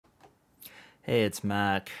Hey, it's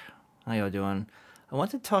Mac. How y'all doing? I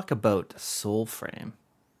want to talk about Soulframe.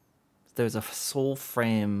 There's a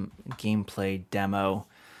Soulframe gameplay demo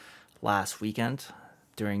last weekend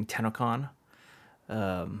during Tennocon.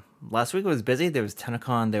 Last week was busy. There was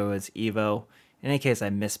Tennocon, there was Evo. In any case,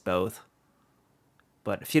 I missed both.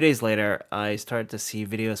 But a few days later, I started to see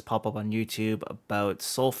videos pop up on YouTube about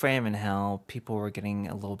Soulframe and how people were getting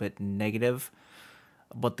a little bit negative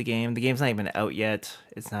about the game. The game's not even out yet.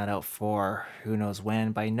 It's not out for who knows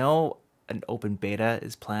when, but I know an open beta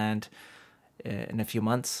is planned in a few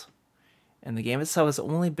months. And the game itself has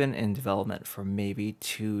only been in development for maybe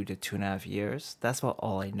 2 to 2.5 years. That's about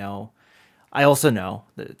all I know. I also know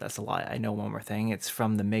that's a lie. I know one more thing. It's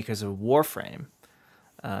from the makers of Warframe,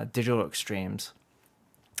 Digital Extremes.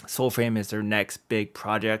 Soulframe is their next big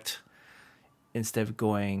project. Instead of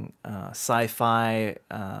going sci-fi,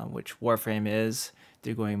 which Warframe is,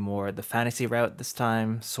 they're going more the fantasy route this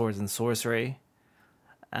time, swords and sorcery.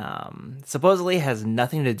 Supposedly has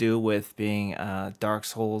nothing to do with being Dark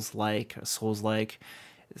Souls-like, Souls-like.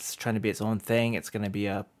 It's trying to be its own thing. It's going to be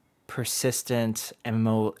a persistent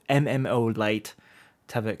MMO-lite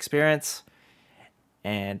type of experience.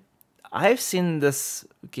 And I've seen this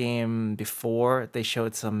game before. They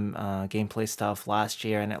showed some gameplay stuff last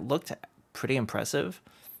year, and it looked pretty impressive.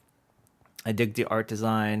 I dig the art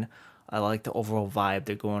design. I like the overall vibe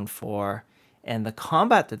they're going for. And the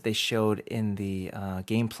combat that they showed in the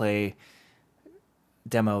gameplay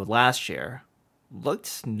demo last year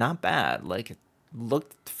looked not bad. Like, it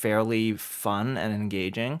looked fairly fun and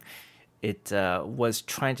engaging. It was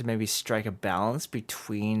trying to maybe strike a balance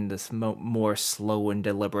between this more slow and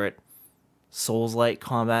deliberate Souls-like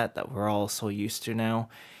combat that we're all so used to now,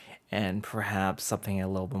 and perhaps something a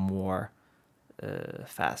little bit more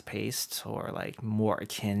fast-paced, or like more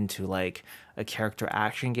akin to like a character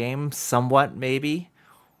action game, somewhat maybe,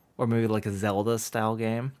 or maybe like a Zelda style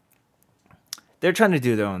game. They're trying to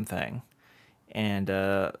do their own thing, and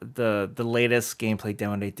the latest gameplay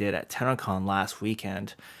demo they did at Tennocon last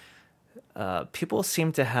weekend, people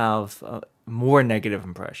seem to have more negative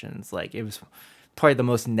impressions. Like, it was probably the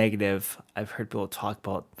most negative I've heard people talk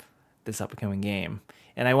about this upcoming game.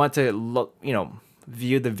 And I want to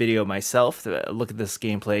view the video myself, to look at this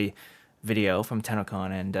gameplay video from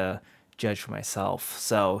Tennocon and judge for myself.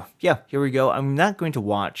 So yeah, here we go. I'm not going to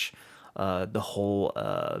watch the whole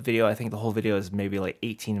video. I think the whole video is maybe like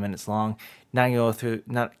 18 minutes long. Not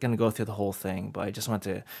gonna go through the whole thing, but I just want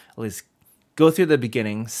to at least go through the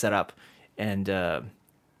beginning setup and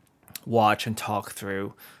watch and talk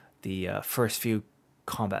through the first few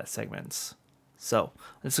combat segments. So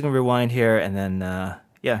let's gonna rewind here, and then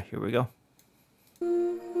yeah, here we go.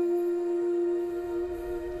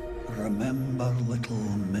 Remember little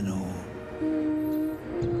Minnow.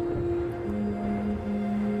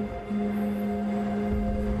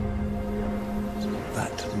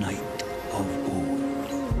 That night of old.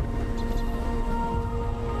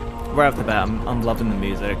 Right off the bat, I'm loving the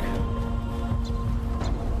music.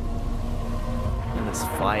 And this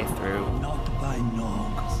fly through. Not by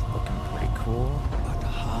Nog, Looking pretty cool. but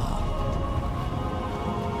hard.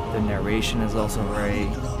 The narration is also very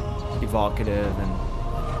evocative and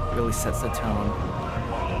really sets the tone.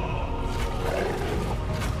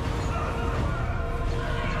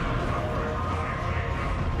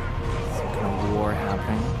 Some kind of war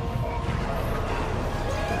happening.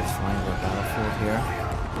 Let's find the battlefield here.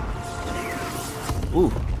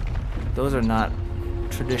 Ooh, those are not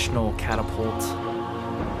traditional catapult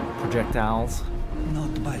projectiles.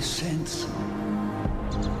 Not by sense,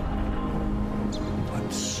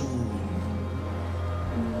 but soul.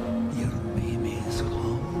 Your baby's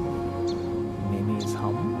home. Mimi's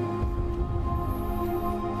hum.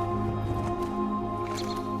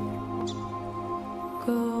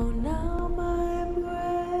 Go now, my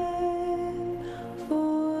brave,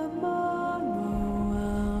 for tomorrow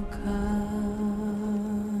I'll come.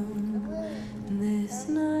 This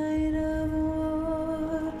night of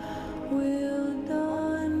war will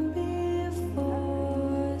dawn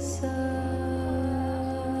before sun.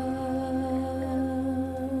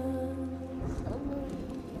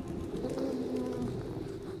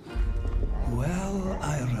 Well,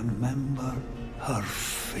 I remember her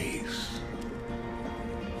face.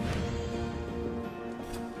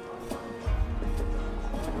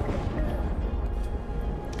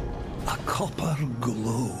 A copper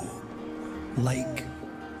glow, like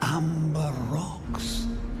amber rocks.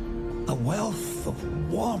 A wealth of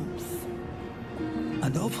warmth,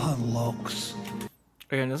 and of her locks.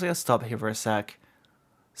 Okay, I'm just gonna stop here for a sec.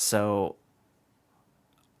 So,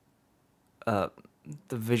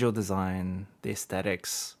 the visual design, the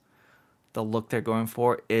aesthetics, the look they're going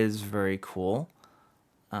for is very cool.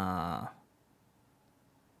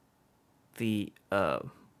 The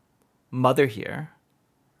mother here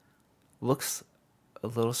looks a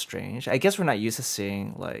little strange. I guess we're not used to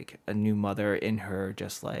seeing like a new mother in her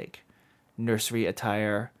just like nursery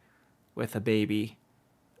attire with a baby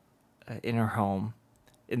in her home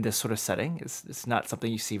in this sort of setting. It's not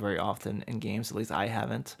something you see very often in games. At least I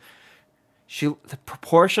haven't. The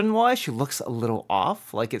proportion wise, she looks a little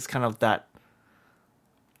off. Like it's kind of that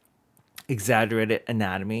exaggerated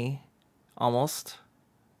anatomy almost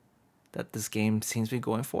that this game seems to be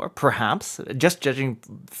going for. Perhaps just judging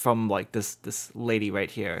from like this lady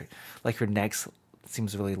right here, like her neck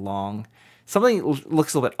seems really long. Something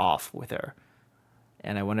looks a little bit off with her,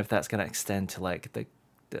 and I wonder if that's gonna extend to like the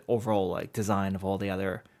overall like design of all the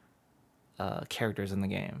other characters in the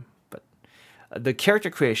game. But the character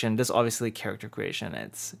creation, this obviously character creation,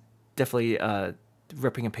 it's definitely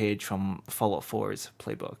ripping a page from Fallout 4's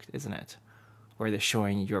playbook, isn't it? Where they're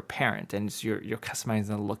showing your parent, and you're customizing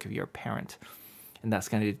the look of your parent, and that's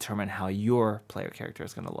going to determine how your player character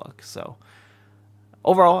is going to look. So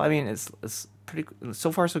overall, I mean, it's pretty,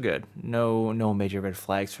 so far so good. No major red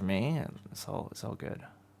flags for me. It's all good.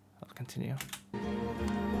 I'll continue.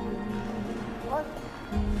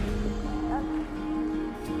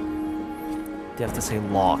 They have to say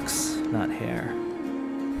locks, not hair.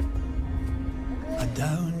 A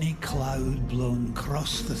downy cloud blown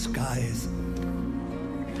across the skies.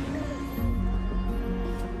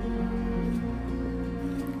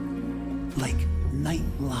 Like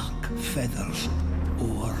nightlark feathers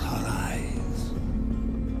o'er her eyes.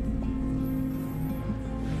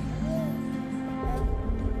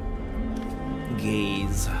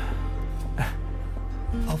 Gaze.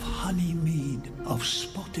 Of honey mead, of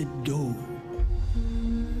spotted doe.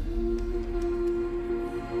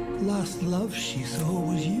 Last love she saw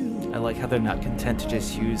was you. I like how they're not content to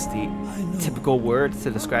just use the typical words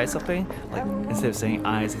to describe something. Like instead of saying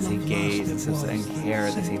eyes, they say gaze. Instead of saying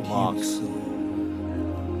hair, they say locks.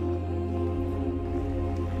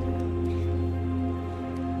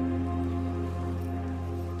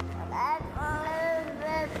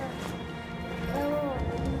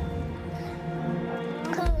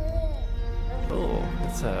 Oh,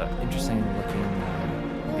 it's a interesting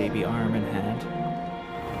looking baby arm and hand.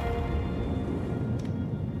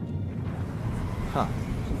 Huh.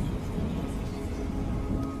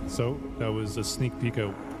 So that was a sneak peek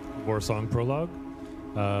at Warsong Prologue.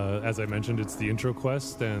 As I mentioned, it's the intro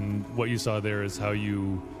quest, and what you saw there is how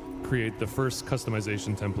you create the first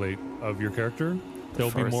customization template of your character.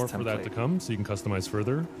 There'll be more for that to come, so you can customize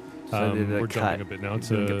further. So we're jumping a bit now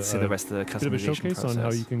to see the rest of the customization bit of a showcase process. on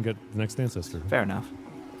how you can get the next ancestor. Fair enough.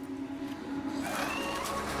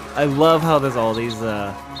 I love how there's all these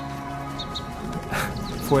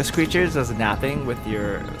forest creatures as napping with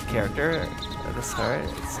your character at the start.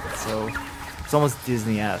 It's almost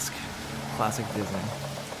Disney-esque, classic Disney.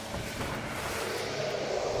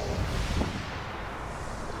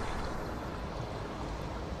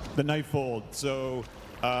 The Nightfold. So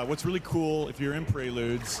what's really cool if you're in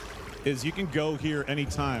Preludes is you can go here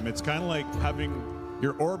anytime. It's kind of like having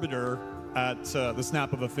your orbiter at the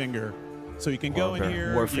snap of a finger. So you can go in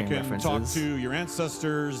here, Warframe you can references. talk to your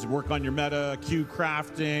ancestors, work on your meta, queue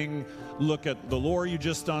crafting, look at the lore you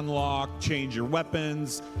just unlocked, change your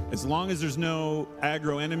weapons. As long as there's no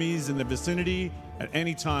aggro enemies in the vicinity, at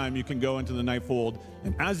any time you can go into the Nightfold.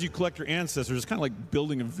 And as you collect your ancestors, it's kind of like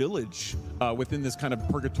building a village within this kind of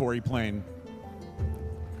purgatory plane.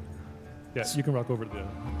 Yeah, you can rock over to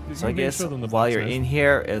the... So I guess while you're in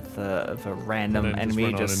here, if a random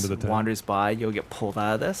enemy just wanders by, you'll get pulled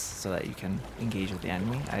out of this so that you can engage with the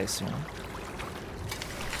enemy, I assume.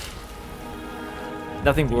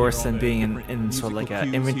 Nothing worse than being in sort of like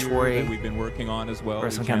an inventory we've been working on as well. or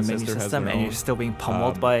some kind of menu system, and you're still being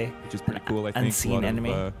pummeled by which is pretty cool. I think unseen a lot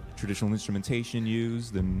enemy. of traditional instrumentation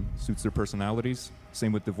used and suits their personalities.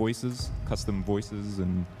 Same with the voices, custom voices,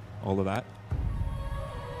 and all of that.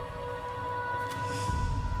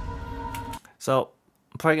 So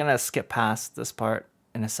I'm probably gonna skip past this part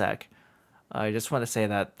in a sec. I just want to say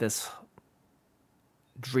that this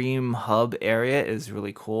dream hub area is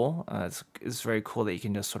really cool. It's very cool that you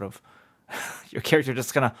can just sort of your character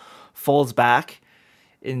just kind of folds back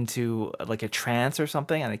into like a trance or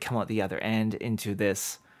something, and they come out the other end into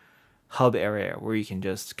this hub area where you can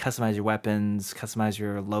just customize your weapons, customize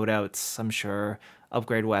your loadouts, I'm sure,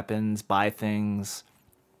 upgrade weapons, buy things,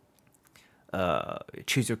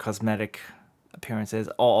 choose your cosmetic appearances,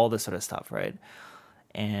 all this sort of stuff, right?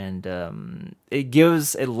 and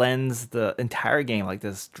it lends the entire game like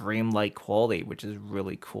this dreamlike quality, which is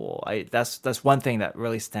really cool. That's one thing that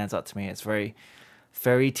really stands out to me. It's very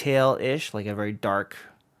fairy tale-ish, like a very dark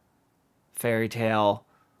fairy tale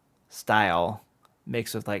style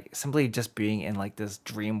mixed with like simply just being in like this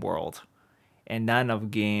dream world. And none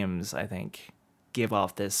of games, I think, give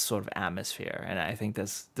off this sort of atmosphere. And I think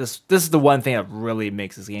this is the one thing that really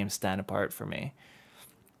makes this game stand apart for me.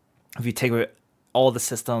 If you take away all the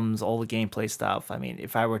systems, all the gameplay stuff, I mean,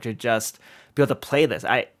 if I were to just be able to play this,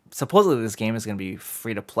 supposedly this game is going to be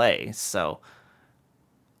free to play, so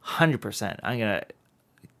 100% I'm going to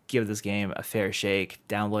give this game a fair shake,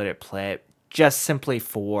 download it, play it, just simply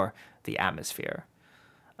for the atmosphere.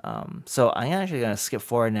 So I'm actually going to skip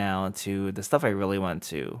forward now to the stuff I really want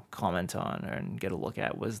to comment on and get a look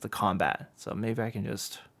at was the combat. So maybe I can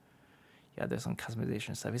just, yeah, there's some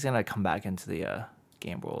customization stuff. He's going to come back into the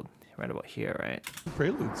game world right about here, right?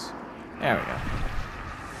 Preludes. There we go.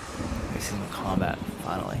 We see some combat,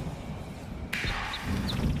 finally.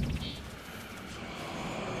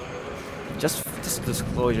 Just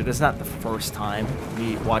disclosure, this is not the first time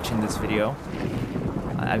me watching this video.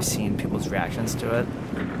 I've seen people's reactions to it,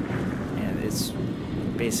 and it's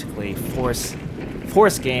basically Force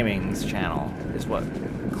Gaming's channel is what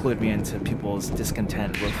clued me into people's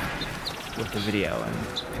discontent with the video and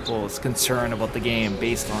people's concern about the game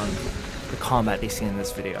based on the combat they see in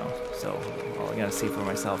this video. So I gotta see for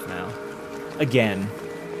myself now. Again,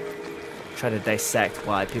 try to dissect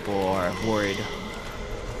why people are worried.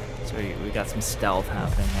 So we got some stealth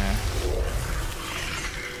happening there.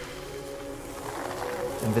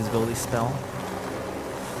 Invisibility spell.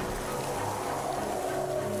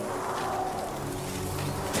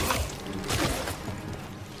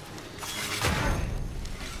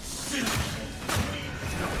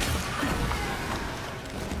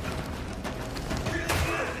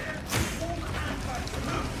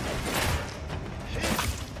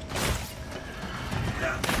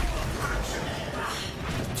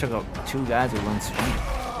 Took out 2 guys with 1 speed.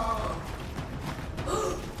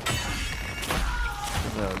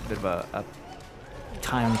 A bit of a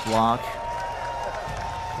timed block.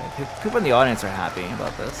 People in the audience are happy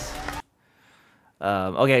about this.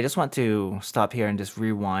 Okay, I just want to stop here and just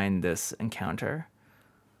rewind this encounter.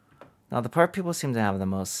 Now, the part people seem to have the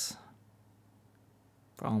most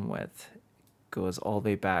problem with goes all the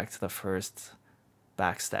way back to the first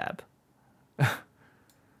backstab.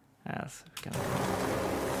 Yes,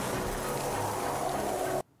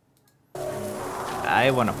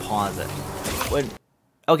 I want to pause it.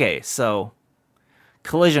 Okay, so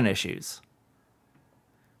collision issues.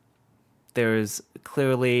 There's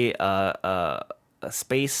clearly a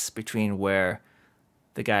space between where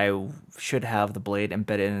the guy should have the blade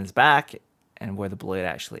embedded in his back and where the blade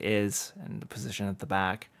actually is and the position at the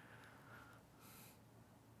back.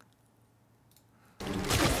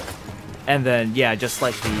 And then, yeah, just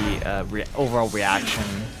like the overall reaction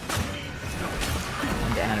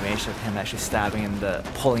and the animation of him actually stabbing and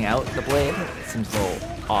pulling out the blade, it seems a little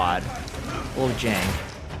odd, a little jank.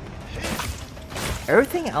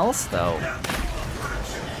 Everything else, though,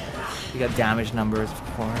 you got damage numbers, of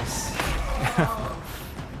course.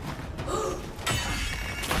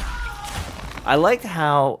 I liked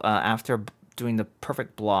how after doing the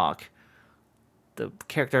perfect block, the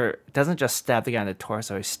character doesn't just stab the guy in the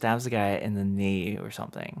torso, he stabs the guy in the knee or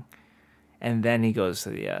something. And then he goes to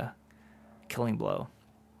the killing blow.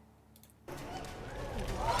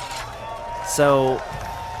 So,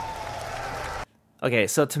 okay,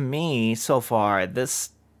 so to me, so far,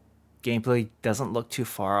 this gameplay doesn't look too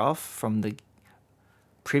far off from the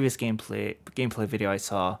previous gameplay video I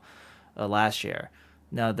saw last year.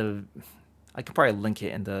 Now, I could probably link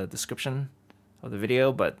it in the description of the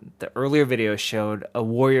video, but the earlier video showed a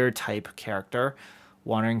warrior type character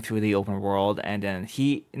wandering through the open world, and then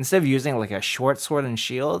he, instead of using like a short sword and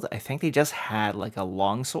shield, I think they just had like a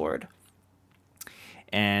long sword.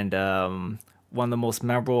 And one of the most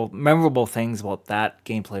memorable things about that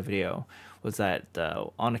gameplay video was that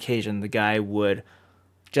on occasion the guy would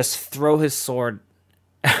just throw his sword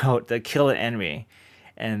out to kill an enemy,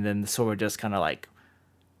 and then the sword would just kind of like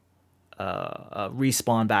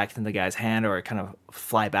respawn back in the guy's hand, or kind of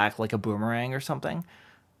fly back like a boomerang or something.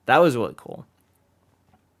 That was really cool.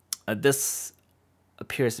 This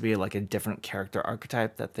appears to be like a different character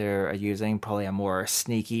archetype that they're using, probably a more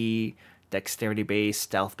sneaky, dexterity-based,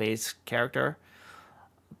 stealth-based character.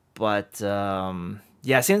 But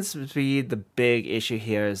yeah, it seems to be the big issue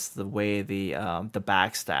here is the way the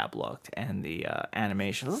backstab looked and the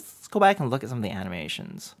animation. Let's go back and look at some of the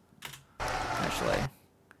animations, actually.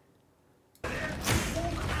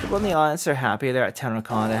 people in the audience are happy. They're at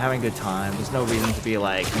Tennocon. They're having a good time. There's no reason to be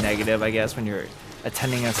like negative, I guess, when you're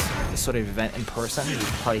attending a sort of event in person. You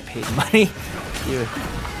probably paid money. You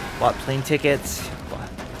bought plane tickets,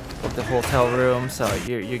 booked the hotel room, so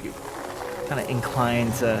you're kind of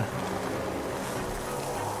inclined to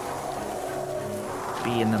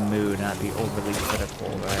be in the mood, not be overly critical,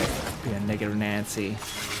 right? Be a negative Nancy,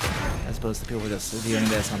 as opposed to people just viewing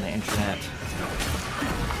this on the internet.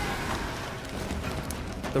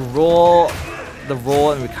 The roll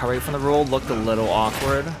and recovery from the roll looked a little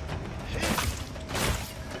awkward.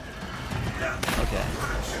 Okay.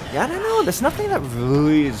 Yeah, I don't know. There's nothing that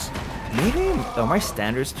really is. Maybe are my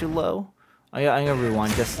standards too low? I'm gonna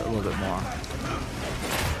rewind just a little bit more.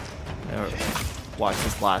 Watch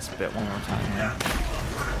this last bit one more time here.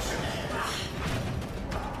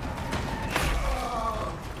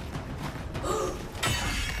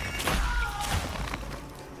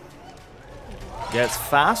 Yeah, it's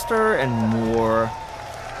faster and more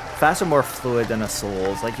fluid than a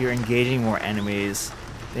Souls. Like you're engaging more enemies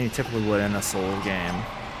than you typically would in a Souls game.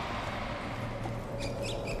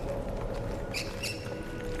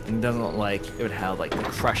 It doesn't look like it would have like the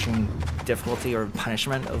crushing difficulty or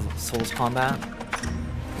punishment of Souls combat.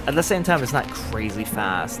 At the same time, it's not crazy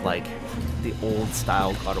fast like the old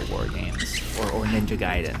style God of War games or Ninja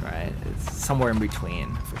Gaiden, right? It's somewhere in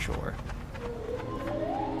between for sure.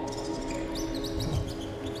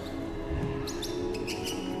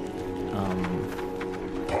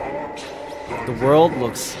 The world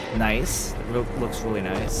looks nice. The world looks really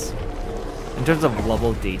nice. In terms of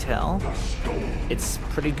level detail, it's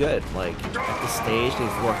pretty good. Like, at this stage,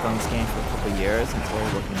 they've worked on this game for a couple of years, and it's all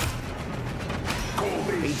looking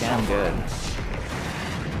pretty damn good.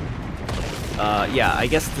 Yeah, I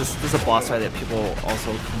guess this is a boss fight that people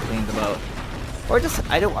also complained about. Or just,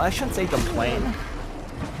 I shouldn't say complain.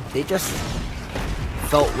 They just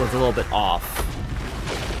felt was a little bit off.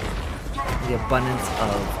 The abundance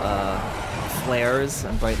of, flares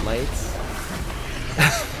and bright lights.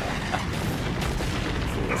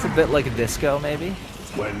 It's a bit like a disco, maybe.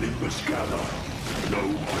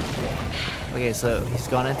 Okay, so he's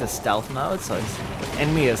gone into stealth mode, so his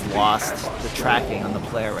enemy has lost the tracking on the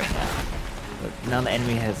player right now. But now the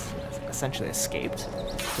enemy has essentially escaped.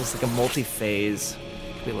 So it's like a multi-phase,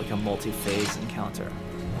 could be like a multi-phase encounter.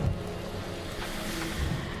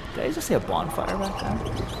 Did I just see a bonfire back there?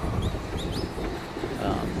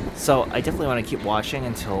 So I definitely want to keep watching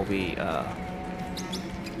until we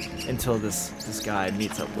until this guy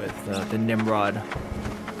meets up with the Nimrod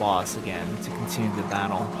boss again to continue the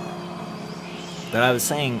battle. But I was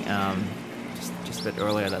saying just a bit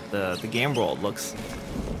earlier that the game world looks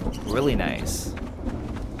really nice.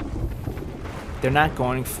 They're not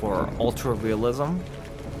going for ultra realism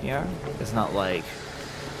here. It's not like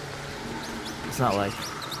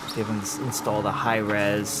they've installed a high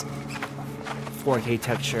res 4K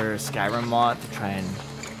texture Skyrim mod to try and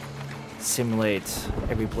simulate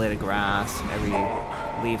every blade of grass and every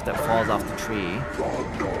leaf that falls off the tree.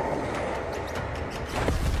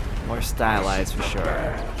 More stylized for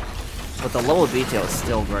sure. But the level detail is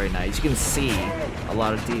still very nice. You can see a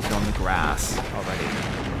lot of detail in the grass already.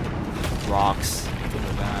 Rocks, things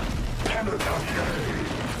like that.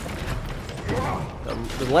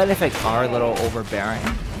 The light effects are a little overbearing,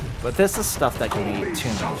 but this is stuff that can be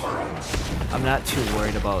tuned. I'm not too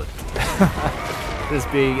worried about this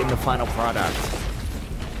being in the final product.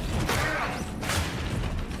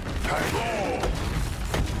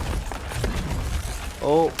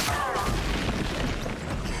 Oh.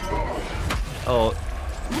 Oh.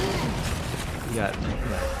 You got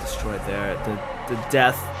destroyed there. The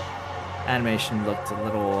death animation looked a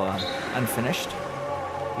little unfinished.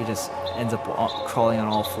 He just ends up crawling on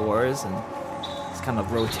all fours and it's kind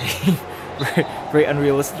of rotating very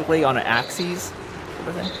unrealistically on an axis sort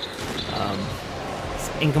of thing. It's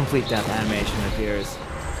incomplete death animation, it appears.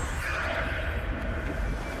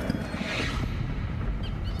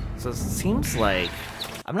 So it seems like,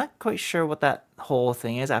 I'm not quite sure what that whole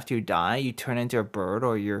thing is. After you die, you turn into a bird,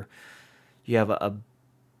 or you have a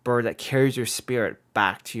bird that carries your spirit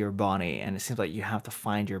back to your body, and it seems like you have to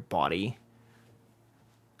find your body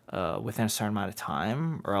within a certain amount of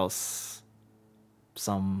time, or else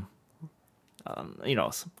some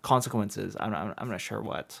some consequences. I'm not sure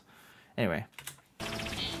what. Anyway.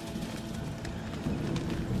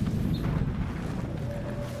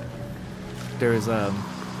 There's that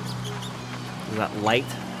light,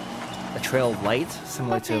 a trail of light,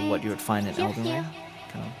 similar to what you would find in Elden Ring,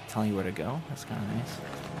 kind of telling you where to go. That's kind of nice.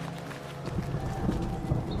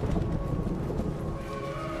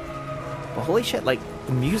 But holy shit, like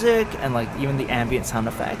the music and like even the ambient sound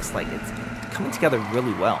effects, like coming together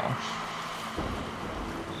really well.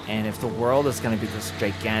 And if the world is going to be this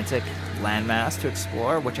gigantic landmass to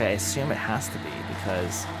explore, which I assume it has to be,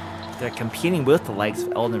 because they're competing with the likes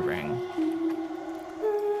of Elden Ring.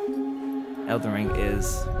 Elden Ring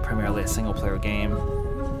is primarily a single-player game.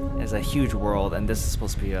 It's a huge world, and this is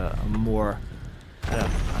supposed to be a more, I don't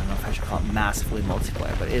know if I should call it massively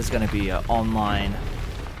multiplayer, but it is going to be an online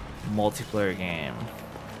multiplayer game.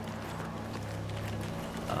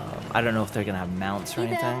 I don't know if they're going to have mounts or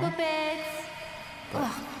anything. But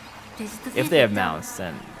if they have mounts,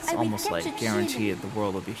 then it's almost like guaranteed the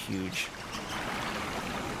world will be huge.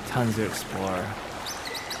 Tons to explore.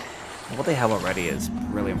 What they have already is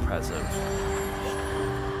really impressive.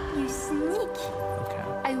 You sneak. Okay.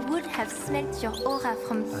 I would have smelt your aura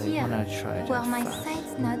from here, wanna try to where my fast.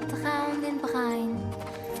 sight's not drowned in brine.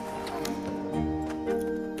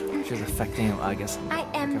 She's affecting, I guess, I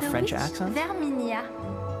am like a the French witch accent. Verminia.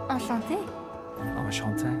 Enchantée. Oh,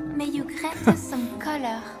 enchanté. May you grant us some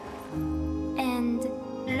color and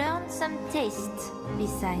learn some taste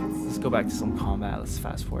besides. Let's go back to some combat. Let's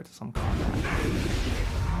fast forward to some combat.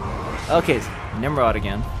 Okay, Nimrod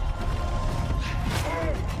again.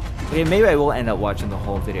 Okay, maybe I will end up watching the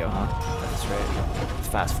whole video, huh? That's right. It's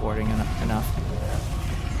fast forwarding enough.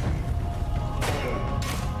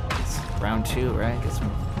 It's round 2, right? Get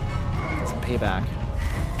some payback.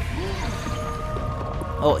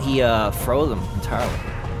 Oh, he froze him entirely.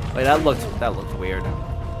 Wait, that looked weird.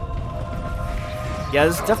 Yeah,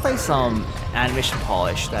 there's definitely some animation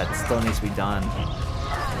polish that still needs to be done.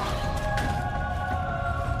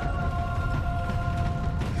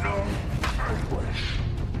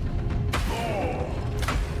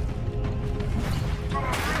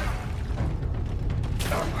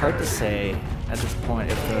 Hard to say at this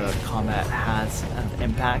point if the combat has an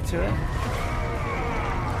impact to it.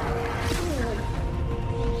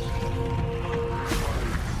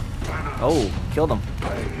 Oh, killed him.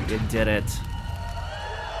 You did it.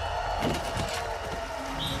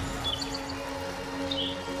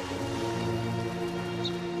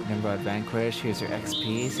 Nimrod Vanquish, here's your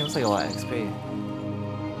XP. Seems like a lot of XP.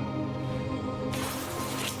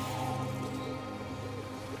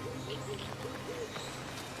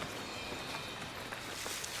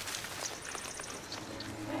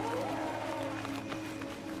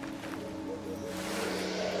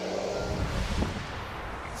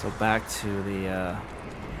 So back to the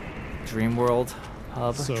Dream World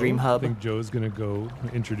hub, So Dream Hub. I think Joe's gonna go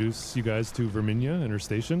introduce you guys to Verminia and her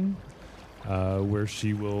station, where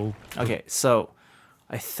she will. Okay, so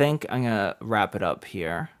I think I'm gonna wrap it up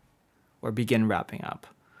here, or begin wrapping up.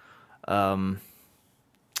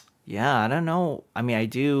 Yeah, I don't know. I mean, I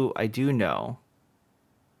do know.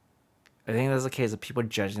 I think there's a case of people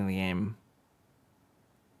judging the game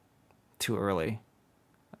too early.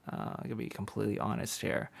 I'm gonna be completely honest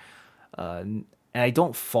here, and I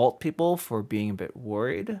don't fault people for being a bit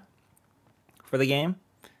worried for the game.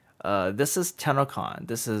 This is Tennocon.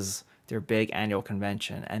 This is their big annual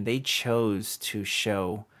convention, and they chose to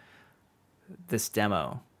show this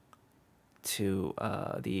demo to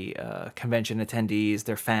the convention attendees,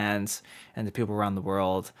 their fans, and the people around the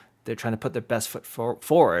world. They're trying to put their best foot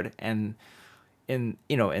forward, and in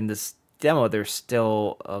this demo, there's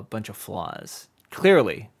still a bunch of flaws.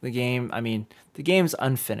 Clearly, the game's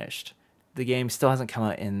unfinished. The game still hasn't come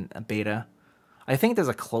out in a beta. I think there's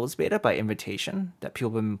a closed beta by invitation that people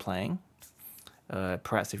have been playing.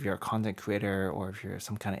 Perhaps if you're a content creator or if you're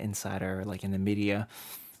some kind of insider, like in the media.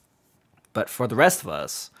 But for the rest of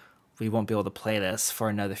us, we won't be able to play this for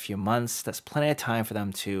another few months. That's plenty of time for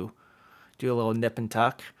them to do a little nip and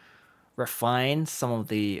tuck, refine some of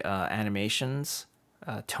the animations,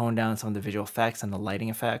 tone down some of the visual effects and the lighting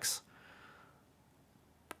effects.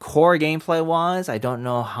 Core gameplay wise, I don't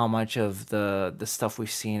know how much of the stuff we've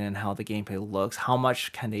seen and how the gameplay looks, how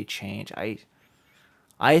much can they change.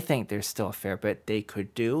 I think there's still a fair bit they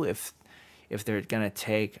could do if they're gonna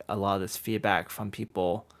take a lot of this feedback from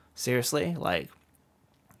people seriously. Like,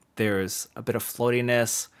 there's a bit of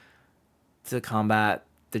floatiness to the combat.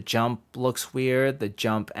 The jump looks weird. The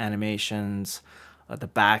jump animations, the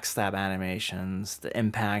backstab animations, the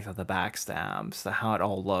impact of the backstabs, how it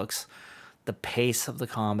all looks. The pace of the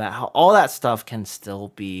combat, how all that stuff can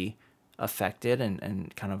still be affected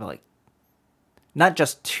and kind of like not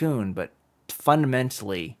just tuned, but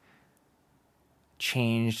fundamentally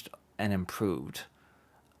changed and improved.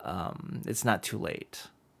 It's not too late,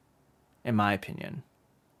 in my opinion.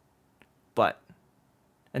 But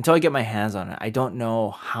until I get my hands on it, I don't know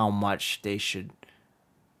how much they should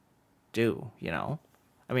do, I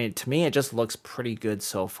mean, to me, it just looks pretty good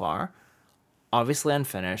so far. Obviously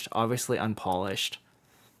unfinished, obviously unpolished.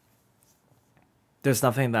 there's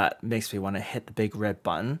nothing that makes me want to hit the big red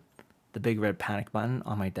button, the big red panic button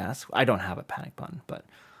on my desk. I don't have a panic button, but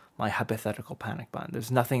my hypothetical panic button.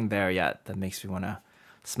 There's nothing there yet that makes me want to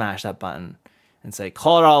smash that button and say,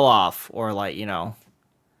 call it all off, or like, you know,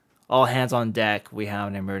 all hands on deck. We have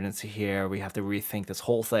an emergency here. We have to rethink this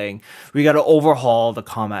whole thing. We got to overhaul the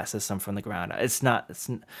combat system from the ground.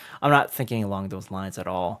 I'm not thinking along those lines at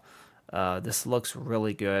all. This looks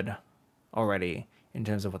really good already in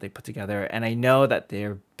terms of what they put together. And I know that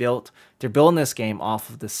they're building this game off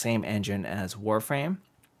of the same engine as Warframe,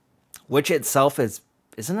 which itself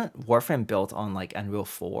isn't it Warframe built on like Unreal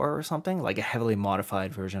 4 or something? Like a heavily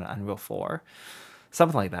modified version of Unreal 4.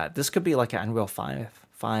 Something like that. This could be like an Unreal 5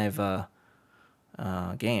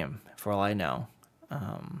 game, for all I know.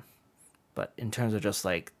 But in terms of just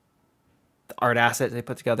like the art assets they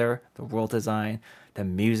put together, the world design, the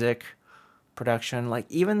music production, like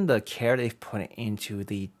even the care they've put into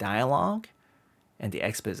the dialogue and the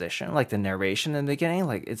exposition, like the narration in the beginning,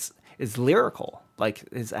 like it's lyrical. Like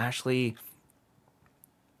it's actually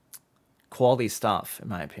quality stuff, in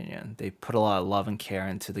my opinion. They put a lot of love and care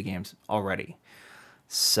into the games already.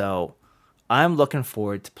 So I'm looking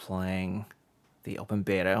forward to playing the open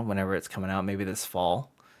beta whenever it's coming out, maybe this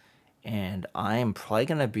fall. And I am probably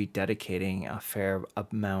going to be dedicating a fair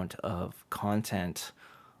amount of content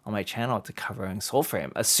on my channel to covering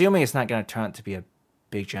Soulframe, assuming it's not going to turn out to be a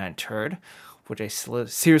big giant turd, which I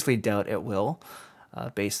seriously doubt it will,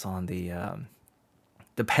 based on the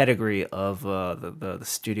pedigree of the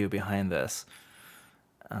studio behind this.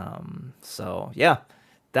 So yeah,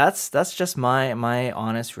 that's just my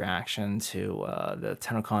honest reaction to the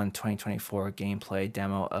Tennocon 2024 gameplay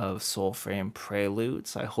demo of Soulframe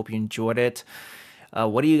Preludes. I hope you enjoyed it.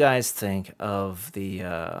 What do you guys think of the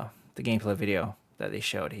gameplay video that they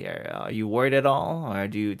showed here? Are you worried at all, or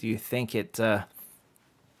do you think it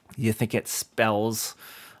spells?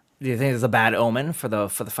 Do you think it's a bad omen for the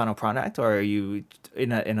final product, or are you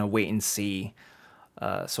in a wait and see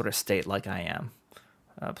sort of state like I am?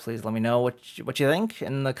 Please let me know what you think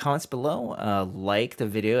in the comments below. Like the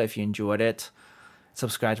video if you enjoyed it.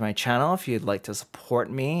 Subscribe to my channel if you'd like to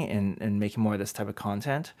support me in making more of this type of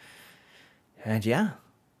content. And yeah,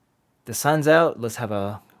 the sun's out. Let's have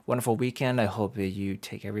a wonderful weekend. I hope that you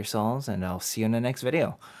take care of yourselves, and I'll see you in the next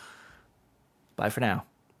video. Bye for now.